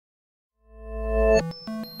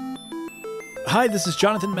Hi, this is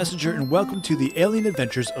Jonathan Messenger, and welcome to the alien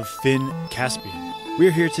adventures of Finn Caspian. We're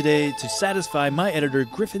here today to satisfy my editor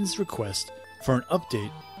Griffin's request for an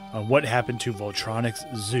update on what happened to Voltronix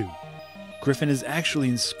Zu. Griffin is actually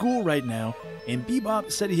in school right now, and Bebop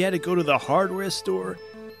said he had to go to the hardware store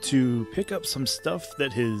to pick up some stuff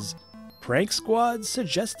that his prank squad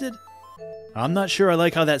suggested. I'm not sure I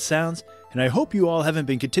like how that sounds, and I hope you all haven't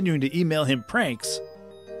been continuing to email him pranks.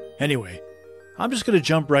 Anyway, I'm just going to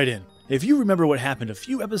jump right in. If you remember what happened a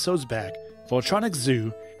few episodes back, Voltronix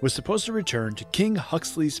Zu was supposed to return to King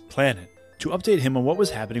Huxley's planet to update him on what was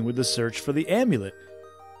happening with the search for the amulet.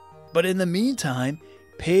 But in the meantime,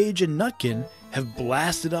 Paige and Nutkin have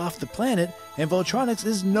blasted off the planet and Voltronix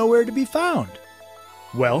is nowhere to be found.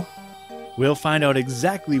 Well, we'll find out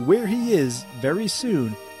exactly where he is very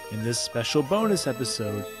soon in this special bonus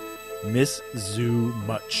episode, Miss Zu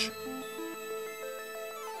Much.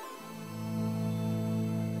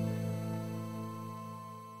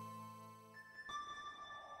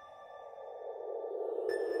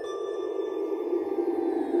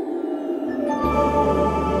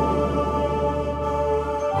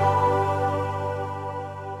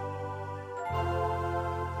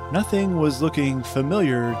 Nothing was looking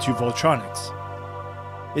familiar to Voltronix.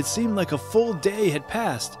 It seemed like a full day had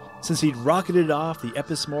passed since he'd rocketed off the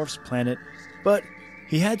Epismorph's planet, but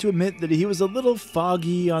he had to admit that he was a little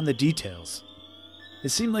foggy on the details. It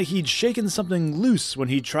seemed like he'd shaken something loose when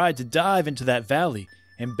he tried to dive into that valley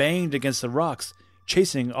and banged against the rocks,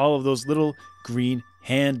 chasing all of those little green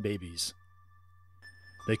hand babies.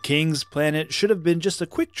 The King's planet should have been just a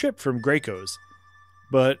quick trip from Graco's,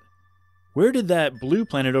 but where did that blue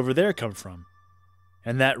planet over there come from?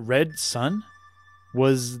 And that red sun?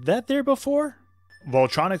 Was that there before?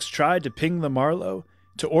 Voltronix tried to ping the Marlow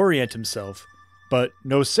to orient himself, but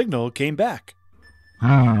no signal came back.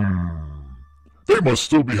 They must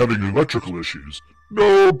still be having electrical issues.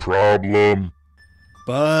 No problem.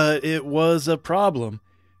 But it was a problem,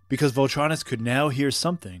 because Voltronix could now hear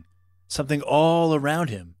something all around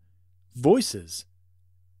him. Voices.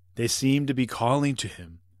 They seemed to be calling to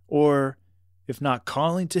him, or if not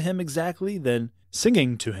calling to him exactly, then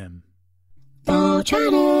singing to him.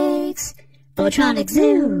 Voltronix! Voltronix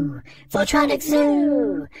Zu! Voltronix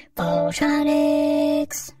Zu!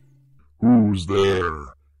 Voltronix! Who's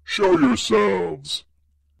there? Show yourselves!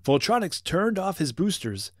 Voltronix turned off his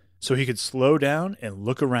boosters so he could slow down and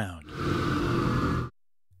look around.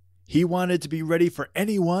 He wanted to be ready for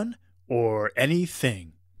anyone or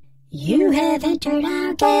anything. You have entered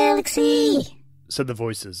our galaxy, said the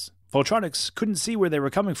voices. Voltronix couldn't see where they were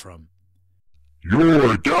coming from.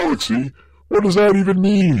 Your galaxy? What does that even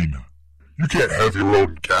mean? You can't have your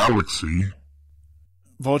own galaxy.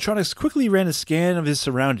 Voltronix quickly ran a scan of his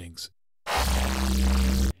surroundings.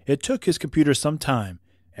 It took his computer some time,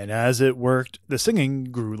 and as it worked, the singing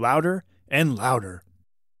grew louder and louder.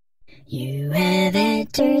 You have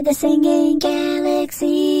entered the singing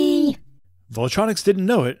galaxy. Voltronix didn't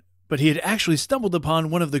know it, but he had actually stumbled upon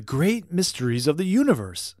one of the great mysteries of the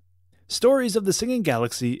universe. Stories of the singing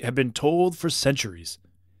galaxy have been told for centuries.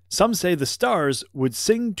 Some say the stars would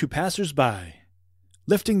sing to passers-by,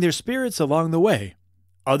 lifting their spirits along the way.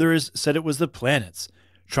 Others said it was the planets,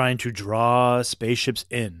 trying to draw spaceships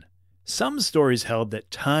in. Some stories held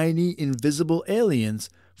that tiny, invisible aliens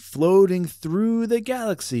floating through the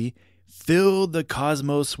galaxy filled the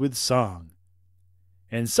cosmos with song.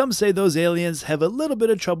 And some say those aliens have a little bit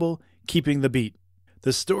of trouble keeping the beat.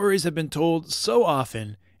 The stories have been told so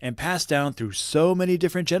often and passed down through so many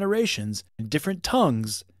different generations and different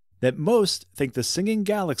tongues that most think the singing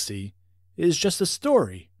galaxy is just a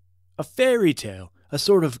story, a fairy tale, a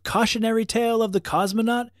sort of cautionary tale of the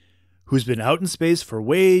cosmonaut who's been out in space for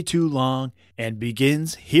way too long and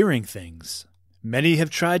begins hearing things. Many have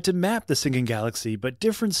tried to map the singing galaxy, but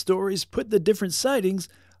different stories put the different sightings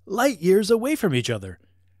light years away from each other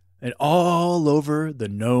and all over the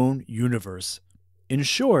known universe. In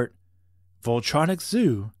short, Voltronix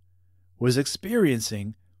Zu was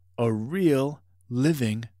experiencing a real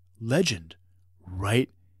living legend right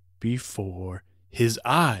before his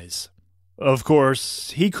eyes. Of course,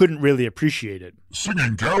 he couldn't really appreciate it.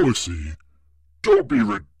 Singing galaxy? Don't be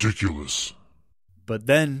ridiculous. But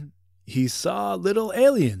then he saw little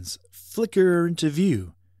aliens flicker into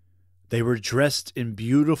view. They were dressed in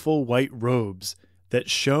beautiful white robes that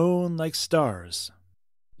shone like stars.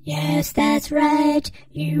 Yes, that's right.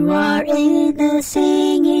 You are in the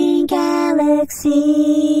singing galaxy.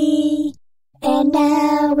 And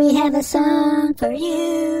now we have a song for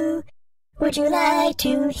you. Would you like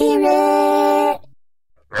to hear it?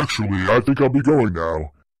 Actually, I think I'll be going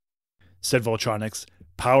now, said Voltronix,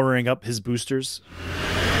 powering up his boosters.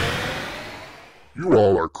 You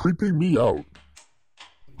all are creeping me out.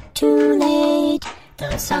 Too late,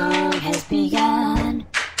 the song has begun.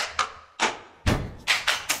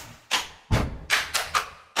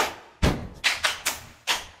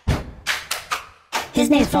 His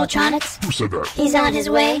name's Voltronix. Who said that? He's on his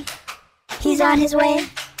way. He's on his way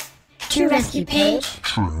to rescue Paige.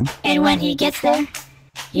 True. And when he gets there,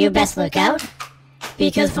 you best look out,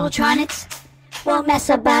 because Voltronix won't mess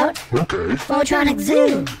about. Okay. Voltronix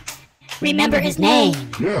Zu. Remember his name,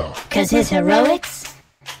 Yeah. 'cause his heroics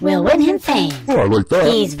will win him fame. Oh, I like that.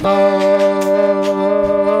 He's Voltronix.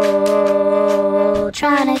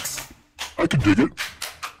 I can dig it.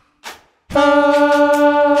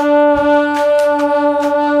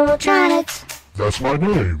 Voltronix. That's my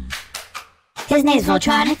name. His name's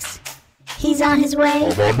Voltronix. He's on his way.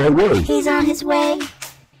 I'm on my way. He's on his way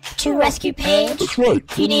to rescue Paige. That's right.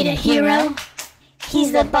 You need a hero.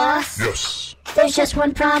 He's the boss. Yes. There's just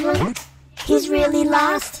one problem. What? He's really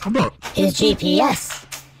lost. I'm not. His GPS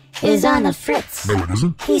is on the fritz. No, it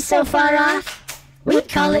isn't. He's so far off, we'd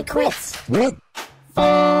call it quits. What?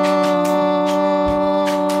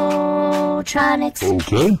 Voltronix.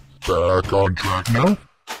 Okay. Back on track now.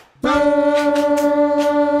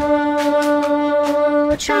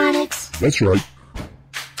 Voltronix. That's right.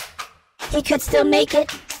 He could still make it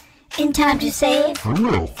in time to save I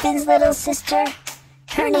will. Finn's little sister.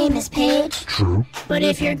 Her name is Paige. True. But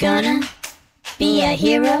if you're gonna be a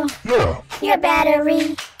hero, Yeah. your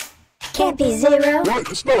battery can't be zero. What?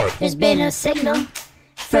 It's not. There's been a signal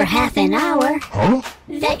for half an hour Huh?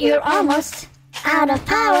 that you're almost out of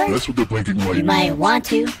power. That's what the blinking light You might want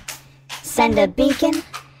to send a beacon,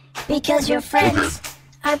 because your friends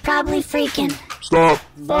are probably freaking. Stop.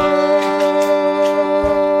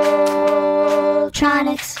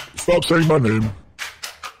 Voltronix. Stop saying my name.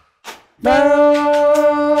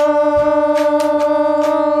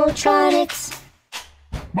 Voltronix.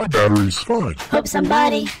 My battery's fine. Hope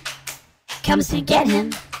somebody comes to get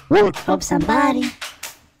him. What? Hope somebody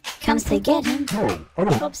comes to get him. No, I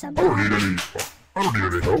don't. Hope I somebody don't need any. I don't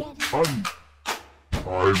need any help.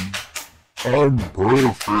 I'm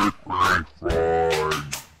perfectly fine.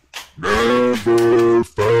 Never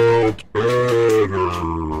felt better.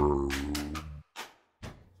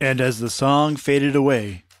 And as the song faded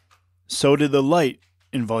away, so did the light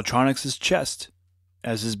in Voltronix's chest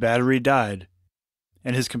as his battery died,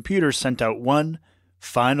 and his computer sent out one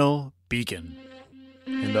final beacon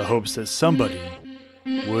in the hopes that somebody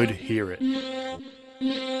would hear it.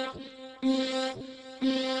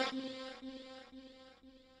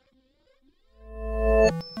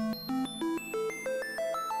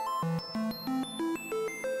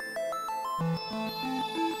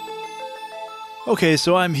 Okay,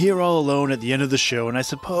 so I'm here all alone at the end of the show, and I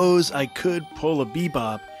suppose I could pull a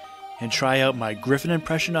bebop and try out my Griffin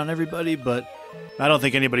impression on everybody, but I don't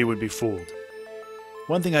think anybody would be fooled.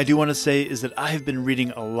 One thing I do want to say is that I have been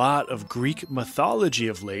reading a lot of Greek mythology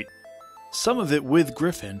of late, some of it with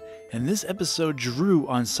Griffin, and this episode drew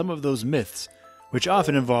on some of those myths, which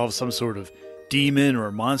often involve some sort of demon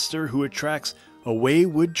or monster who attracts a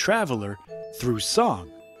wayward traveler through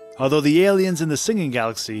song. Although the aliens in the Singing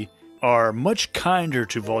Galaxy are much kinder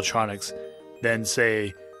to Voltronix than,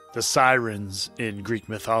 say, the sirens in Greek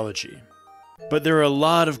mythology. But there are a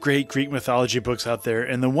lot of great Greek mythology books out there,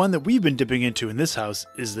 and the one that we've been dipping into in this house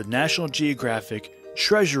is the National Geographic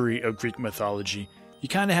Treasury of Greek Mythology. You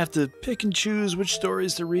kind of have to pick and choose which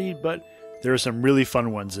stories to read, but there are some really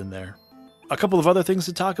fun ones in there. A couple of other things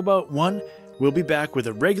to talk about. One, we'll be back with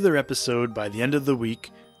a regular episode by the end of the week,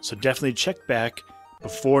 so definitely check back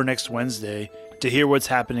before next Wednesday to hear what's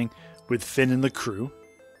happening with Finn and the crew.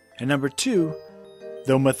 And number two,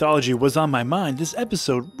 though mythology was on my mind, this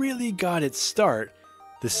episode really got its start.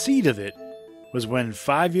 The seed of it was when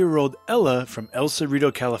 5-year-old Ella from El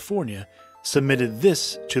Cerrito, California, submitted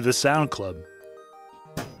this to the Sound Club.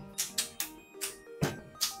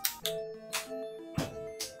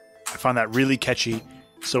 I found that really catchy,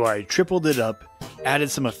 so I tripled it up, added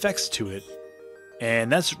some effects to it,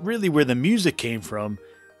 and that's really where the music came from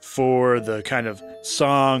for the kind of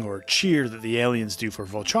song or cheer that the aliens do for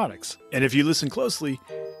Voltronix. And if you listen closely,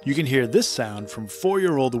 you can hear this sound from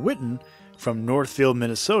 4-year-old Witten from Northfield,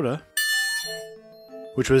 Minnesota,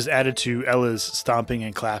 which was added to Ella's stomping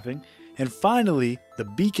and clapping. And finally, the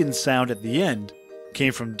beacon sound at the end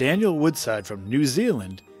came from Daniel Woodside from New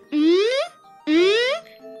Zealand.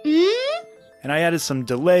 And I added some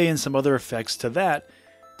delay and some other effects to that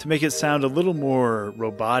to make it sound a little more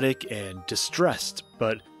robotic and distressed,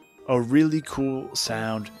 but a really cool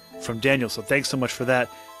sound from Daniel. So thanks so much for that.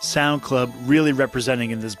 Sound Club really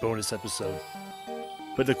representing in this bonus episode.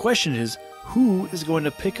 But the question is, who is going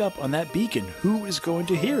to pick up on that beacon? Who is going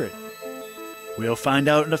to hear it? We'll find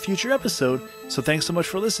out in a future episode, so thanks so much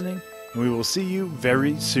for listening, and we will see you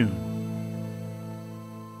very soon.